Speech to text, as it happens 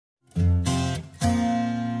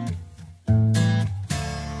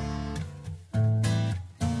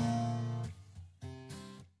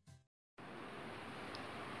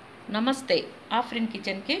నమస్తే ఆఫ్రిన్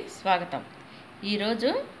కిచెన్కి స్వాగతం. ఈరోజు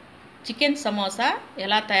చికెన్ సమోసా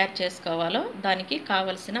ఎలా తయారు చేసుకోవాలో దానికి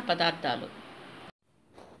కావలసిన పదార్థాలు.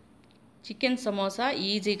 చికెన్ సమోసా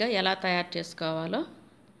ఈజీగా ఎలా తయారు చేసుకోవాలో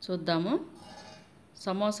చూద్దాము.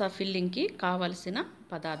 సమోసా ఫిల్లింగ్కి కావలసిన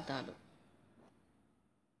పదార్థాలు: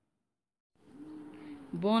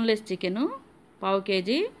 బోన్లెస్ చికెను పావు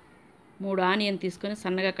కేజీ, 3 ఆనియన్ తీసుకొని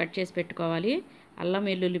సన్నగా కట్ చేసి పెట్టుకోవాలి. అల్లం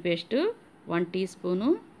వెల్లుల్లి పేస్టు 1 టీ స్పూను,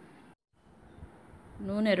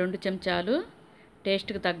 నూనె 2 చెంచాలు,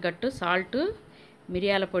 టేస్ట్కి తగ్గట్టు సాల్ట్,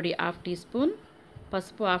 మిరియాల పొడి 1/2 టీ స్పూన్,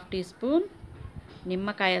 పసుపు 1/2 టీ స్పూన్,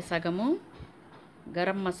 నిమ్మకాయ సగము,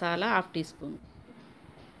 garam masala 1/2 tea spoon,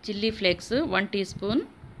 chilli flakes 1 tea spoon,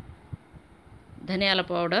 ధనియాల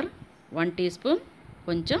పౌడర్ 1 టీ స్పూన్,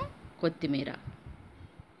 కొంచెం కొత్తిమీర.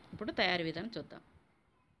 ఇప్పుడు తయారీ విధానం చూద్దాం.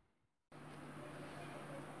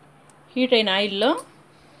 హీట్ అయిన ఆయిల్లో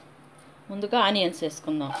ముందుగా ఆనియన్స్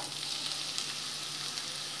వేసుకుందాం.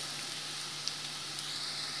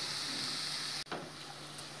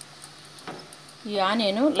 ఈ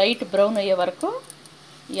ఆనియన్ లైట్ బ్రౌన్ అయ్యే వరకు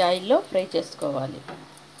ఈ ఆయిల్లో ఫ్రై చేసుకోవాలి.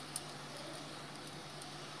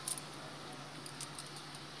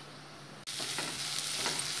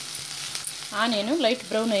 ఆనియన్ లైట్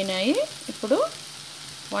బ్రౌన్ అయినాయి. ఇప్పుడు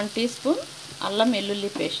 1 టీ స్పూన్ అల్లం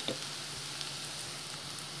వెల్లుల్లి పేస్ట్.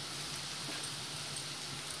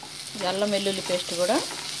 ఈ అల్లం వెల్లుల్లి పేస్ట్ కూడా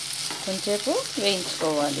కొంచెంసేపు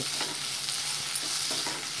వేయించుకోవాలి.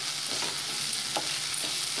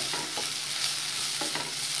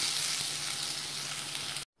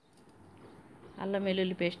 అల్లం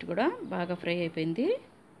వెల్లుల్లి పేస్ట్ కూడా బాగా ఫ్రై అయిపోయింది.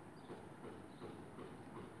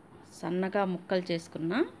 సన్నగా ముక్కలు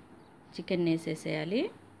చేసుకున్న చికెన్ వేసేసేయాలి.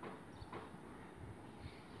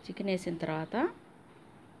 చికెన్ వేసిన తర్వాత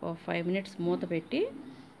ఒక 5 మినిట్స్ మూత పెట్టి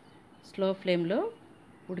స్లో ఫ్లేమ్లో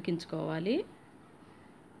ఉడికించుకోవాలి.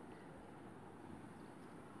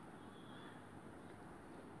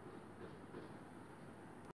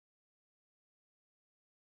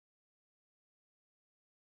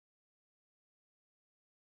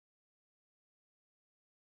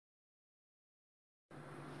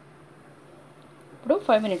 ఇప్పుడు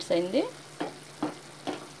 5 మినిట్స్ అయింది.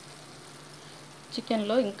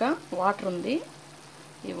 చికెన్లో ఇంకా వాటర్ ఉంది.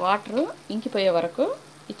 ఈ వాటర్ ఇంకిపోయే వరకు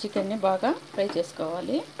ఈ చికెన్ని బాగా ఫ్రై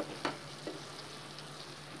చేసుకోవాలి.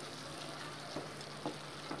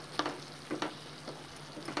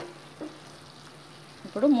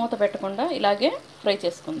 ఇప్పుడు మూత పెట్టకుండా ఇలాగే ఫ్రై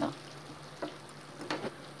చేసుకుందాం.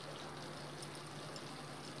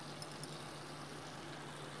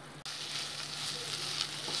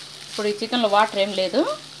 ఇప్పుడు ఈ చికెన్లో వాటర్ ఏం లేదు.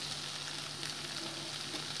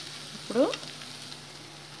 ఇప్పుడు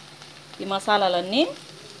ఈ మసాలాలన్నీ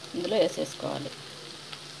ఇందులో వేసేసుకోవాలి.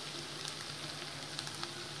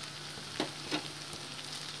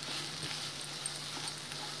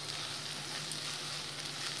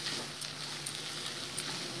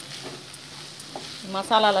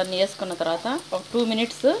 మసాలాలన్నీ వేసుకున్న తర్వాత ఒక 2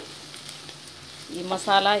 మినిట్స్ ఈ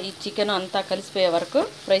మసాలా ఈ చికెన్ అంతా కలిసిపోయే వరకు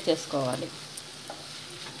ఫ్రై చేసుకోవాలి.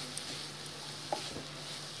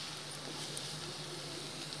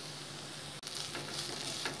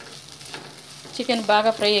 చికెన్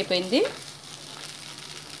బాగా ఫ్రై అయిపోయింది.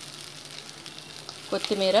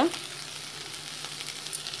 కొత్తిమీర,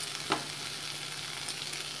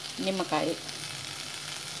 నిమ్మకాయ,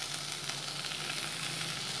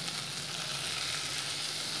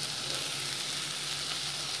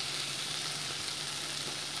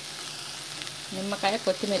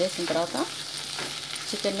 కొత్తిమీర వేసిన తర్వాత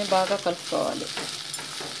చికెన్ని బాగా కలుపుకోవాలి.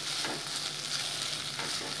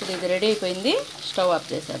 ఇప్పుడు ఇది రెడీ అయిపోయింది. స్టవ్ ఆఫ్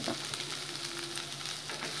చేసేద్దాం.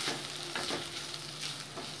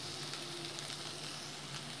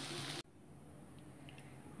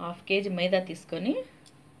 హాఫ్ కేజీ మైదా తీసుకొని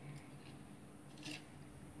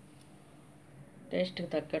టేస్ట్కి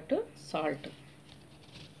తగ్గట్టు సాల్ట్,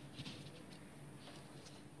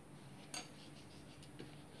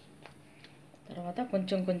 తర్వాత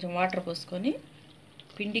కొంచెం వాటర్ పోసుకొని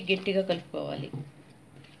పిండి గట్టిగా కలుపుకోవాలి.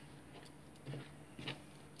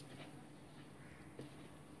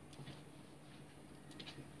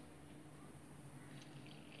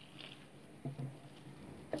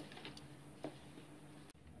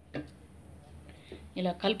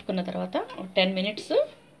 ఇలా కలుపుకున్న తర్వాత ఒక 10 మినిట్స్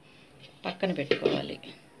పక్కన పెట్టుకోవాలి.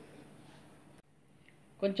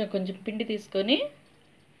 కొంచెం పిండి తీసుకొని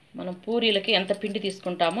మనం పూరీలకి ఎంత పిండి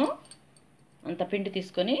తీసుకుంటామో అంత పిండి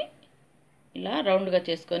తీసుకొని ఇలా రౌండ్గా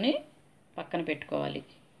చేసుకొని పక్కన పెట్టుకోవాలి.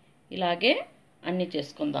 ఇలాగే అన్నీ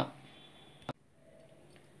చేసుకుందాం.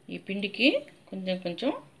 ఈ పిండికి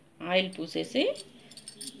కొంచెం ఆయిల్ పూసేసి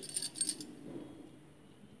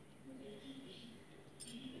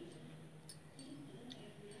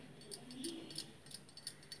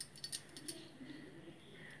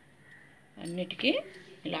అన్నిటికీ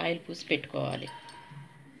ఇలా ఆయిల్ పూసి పెట్టుకోవాలి.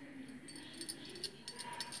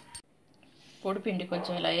 పొడిపిండి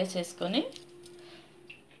కొంచెం ఇలా వేసేసుకొని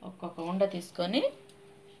ఒక్కొక్క ఉండ తీసుకొని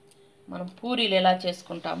మనం పూరీలు ఎలా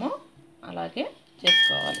చేసుకుంటామో అలాగే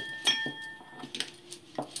చేసుకోవాలి.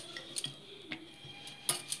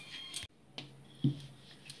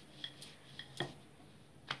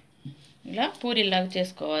 ఇలా పూరీలాగా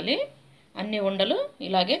చేసుకోవాలి. అన్ని ఉండలు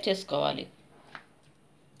ఇలాగే చేసుకోవాలి.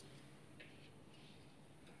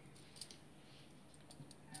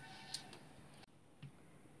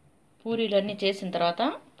 పూరీలన్నీ చేసిన తర్వాత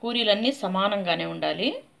పూరీలన్నీ సమానంగానే ఉండాలి.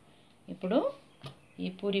 ఇప్పుడు ఈ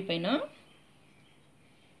పూరీ పైన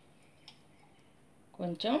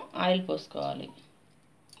కొంచెం ఆయిల్ పోసుకోవాలి.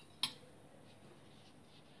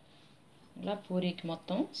 ఇలా పూరీకి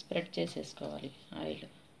మొత్తం స్ప్రెడ్ చేసేసుకోవాలి ఆయిల్.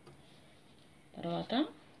 తర్వాత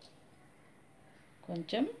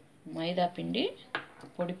కొంచెం మైదా పిండి,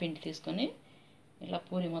 పొడి పిండి తీసుకొని ఇలా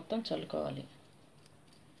పూరీ మొత్తం చల్లుకోవాలి.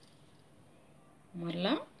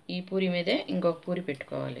 మళ్ళా ఈ పూరీ మీదే ఇంకొక పూరీ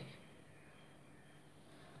పెట్టుకోవాలి.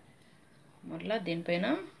 మళ్ళా దీనిపైన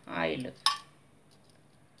ఆయిల్,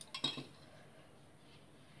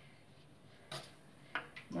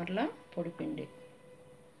 మళ్ళా పొడిపిండి,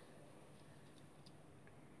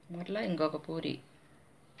 మళ్ళా ఇంకొక పూరి,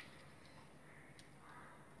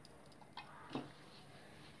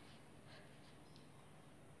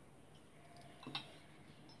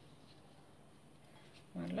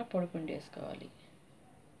 మళ్ళా పొడిపిండి వేసుకోవాలి.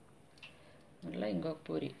 మళ్ళీ ఇంకొక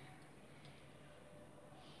పూరి,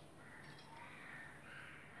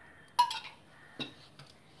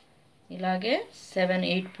 ఇలాగే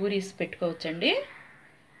 7-8 పూరీస్ పెట్టుకోవచ్చండి.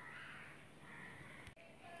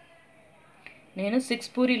 నేను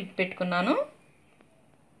 6 పూరీలు పెట్టుకున్నాను.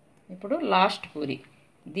 ఇప్పుడు లాస్ట్ పూరి,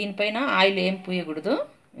 దీనిపైన ఆయిల్ ఏం పూయకూడదు,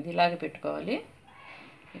 ఇది ఇలాగే పెట్టుకోవాలి.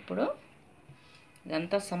 ఇప్పుడు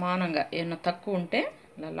ఇదంతా సమానంగా ఏమైనా తక్కువ ఉంటే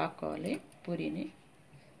ఇలా లాక్కోవాలి. పూరీని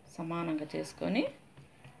సమానంగా చేసుకొని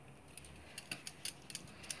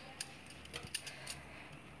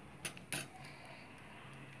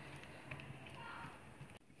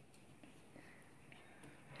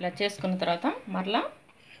ఇలా చేసుకున్న తర్వాత మరలా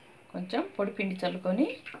కొంచెం పొడిపిండి చల్లుకొని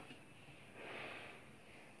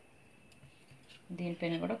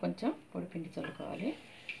దీనిపైన కూడా కొంచెం పొడిపిండి చల్లుకోవాలి.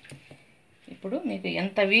 ఇప్పుడు మీకు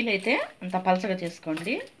ఎంత వీలైతే అంత పలచగా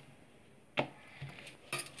చేసుకోండి.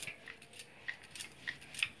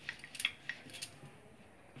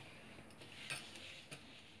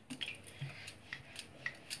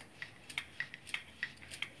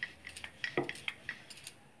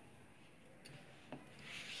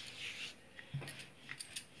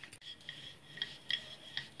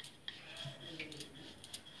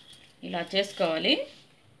 ఇలా చేసుకోవాలి.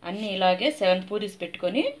 అన్నీ ఇలాగే 7 పూరీస్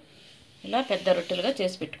పెట్టుకొని ఇలా పెద్ద రొట్టెలుగా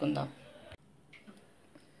చేసి పెట్టుకుందాం.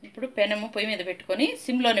 ఇప్పుడు పెనము పొయ్యి మీద పెట్టుకొని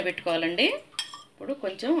సిమ్లోనే పెట్టుకోవాలండి. ఇప్పుడు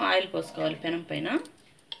కొంచెం ఆయిల్ పోసుకోవాలి. పెనం పైన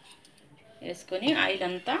వేసుకొని ఆయిల్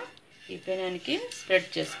అంతా ఈ పెనానికి స్ప్రెడ్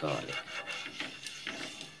చేసుకోవాలి.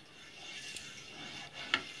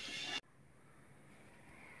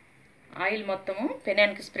 ఆయిల్ మొత్తము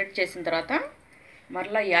పెనానికి స్ప్రెడ్ చేసిన తర్వాత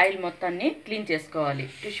మరలా ఈ ఆయిల్ మొత్తాన్ని క్లీన్ చేసుకోవాలి.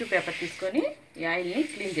 టిష్యూ పేపర్ తీసుకొని ఈ ఆయిల్ని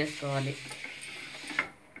క్లీన్ చేసుకోవాలి.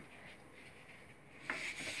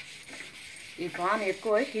 ఈ పాన్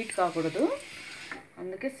ఎక్కువ హీట్ కాకూడదు,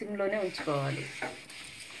 అందుకే సిమ్లోనే ఉంచుకోవాలి.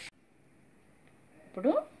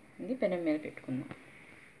 ఇప్పుడు ఇది పెనం మీద పెట్టుకుందాం.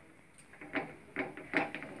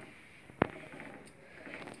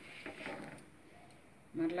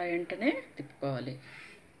 మరలా వెంటనే తిప్పుకోవాలి.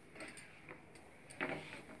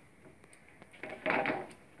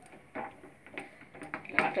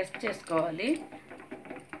 ప్రెస్ చేసుకోవాలి.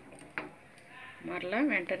 మరలా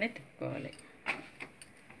వెంటనే తిప్పుకోవాలి.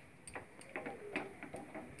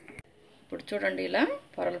 ఇప్పుడు చూడండి, ఇలా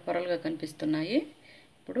పొరలు పొరలుగా కనిపిస్తున్నాయి.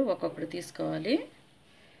 ఇప్పుడు ఒక్కొక్కటి తీసుకోవాలి.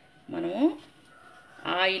 మనము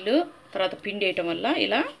ఆయిల్ తర్వాత పిండి వేయటం వల్ల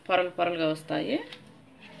ఇలా పొరలు పొరలుగా వస్తాయి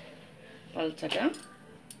పల్చగా.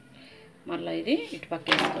 మళ్ళీ ఇది ఇటు పక్క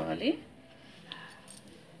వేసుకోవాలి.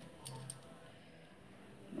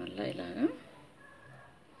 మళ్ళీ ఇలాగా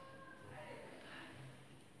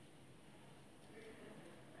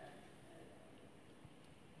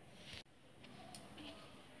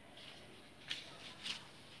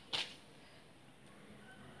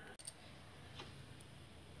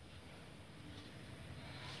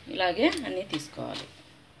ఇలాగే అన్నీ తీసుకోవాలి.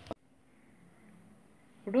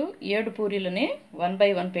 ఇప్పుడు 7 పూరీలని 1 by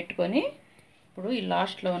 1 పెట్టుకొని ఇప్పుడు ఈ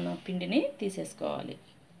లాస్ట్లో ఉన్న పిండిని తీసేసుకోవాలి.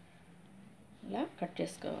 ఇలా కట్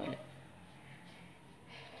చేసుకోవాలి.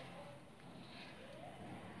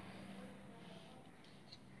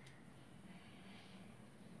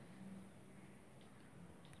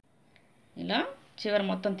 ఇలా చివర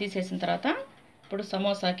మొత్తం తీసేసిన తర్వాత ఇప్పుడు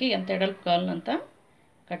సమోసాకి ఎంత ఎడల్పు కావాలో అంత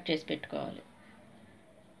కట్ చేసి పెట్టుకోవాలి.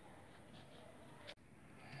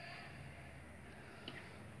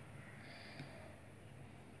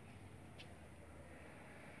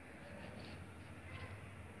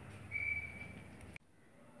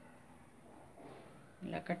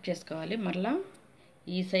 ఇలా కట్ చేసుకోవాలి. మళ్ళీ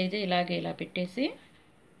ఈ సైజు ఇలాగే ఇలా పెట్టేసి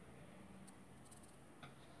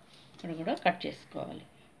ఇక్కడ కూడా కట్ చేసుకోవాలి.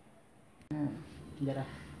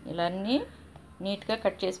 ఇలా అన్నీ నీట్గా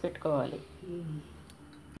కట్ చేసి పెట్టుకోవాలి.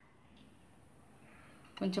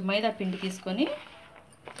 కొంచెం మైదా పిండి తీసుకొని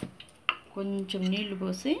కొంచెం నీళ్లు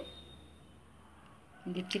పోసి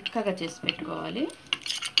ఇది చిక్కగా చేసి పెట్టుకోవాలి.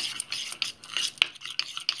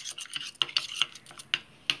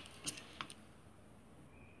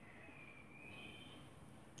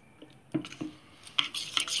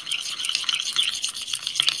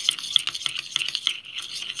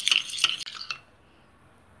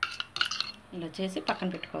 ఇలా చేసి పక్కన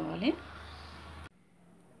పెట్టుకోవాలి.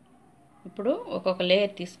 ఇప్పుడు ఒక్కొక్క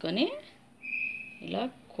లేయర్ తీసుకొని ఇలా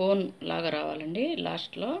కోన్ లాగా రావాలండి.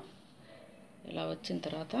 లాస్ట్లో ఇలా వచ్చిన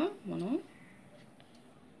తర్వాత మనం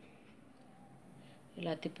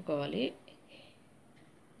ఇలా తిప్పుకోవాలి.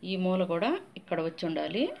 ఈ మూల కూడా ఇక్కడ వచ్చి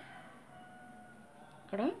ఉండాలి.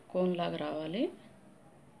 ఇక్కడ కోన్ లాగా రావాలి.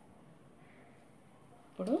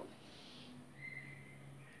 ఇప్పుడు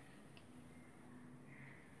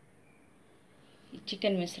ఈ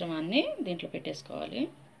చికెన్ మిశ్రమాన్ని దీంట్లో పెట్టేసుకోవాలి.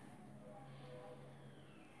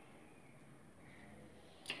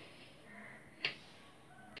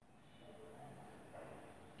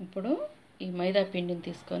 ఇప్పుడు ఈ మైదా పిండిని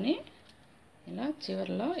తీసుకొని ఇలా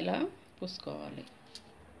చివర్లో ఇలా పూసుకోవాలి.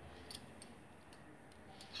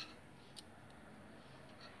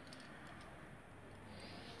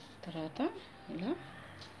 తర్వాత ఇలా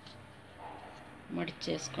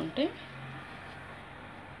మడిచేసుకుంటే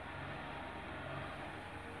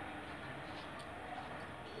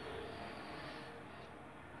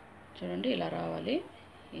చూడండి ఇలా రావాలి.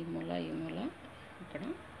 ఈ మూల ఇక్కడ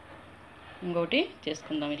ఇంకొకటి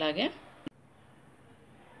చేసుకుందాం. ఇలాగే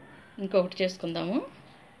ఇంకొకటి చేసుకుందాము.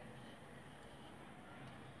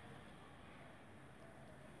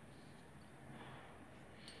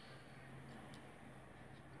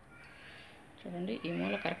 చూడండి ఈ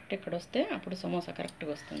మూల కరెక్ట్ ఇక్కడ వస్తే అప్పుడు సమోసా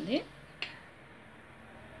కరెక్ట్గా వస్తుంది.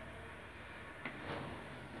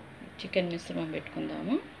 చికెన్ మిశ్రమం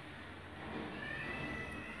పెట్టుకుందాము.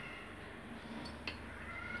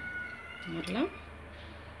 మరలా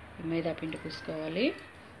మైదా పిండి పూసుకోవాలి.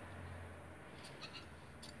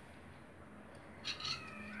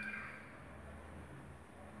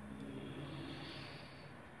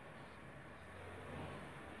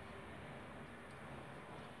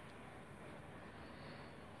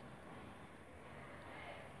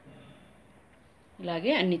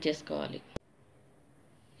 ఇలాగే అన్నీ చేసుకోవాలి.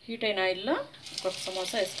 హీట్ అయిన ఆయిల్లో ఒక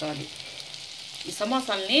సమోసా వేసుకోవాలి. ఈ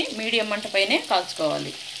సమోసాల్ని మీడియం మంట పైనే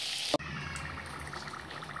కాల్చుకోవాలి.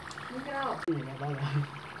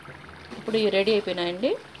 ఇప్పుడు ఇవి రెడీ అయిపోయినాయండి.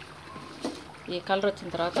 ఈ కలర్ వచ్చిన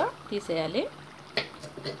తర్వాత తీసేయాలి.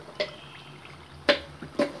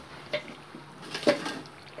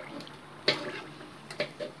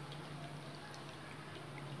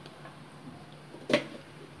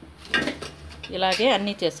 ఇలాగే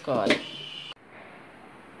అన్నీ చేసుకోవాలి.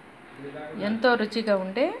 ఎంతో రుచిగా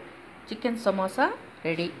ఉండే చికెన్ సమోసా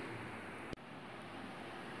రెడీ.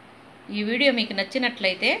 ఈ వీడియో మీకు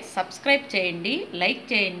నచ్చినట్లయితే సబ్స్క్రైబ్ చేయండి, లైక్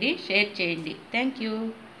చేయండి, షేర్ చేయండి. Thank you.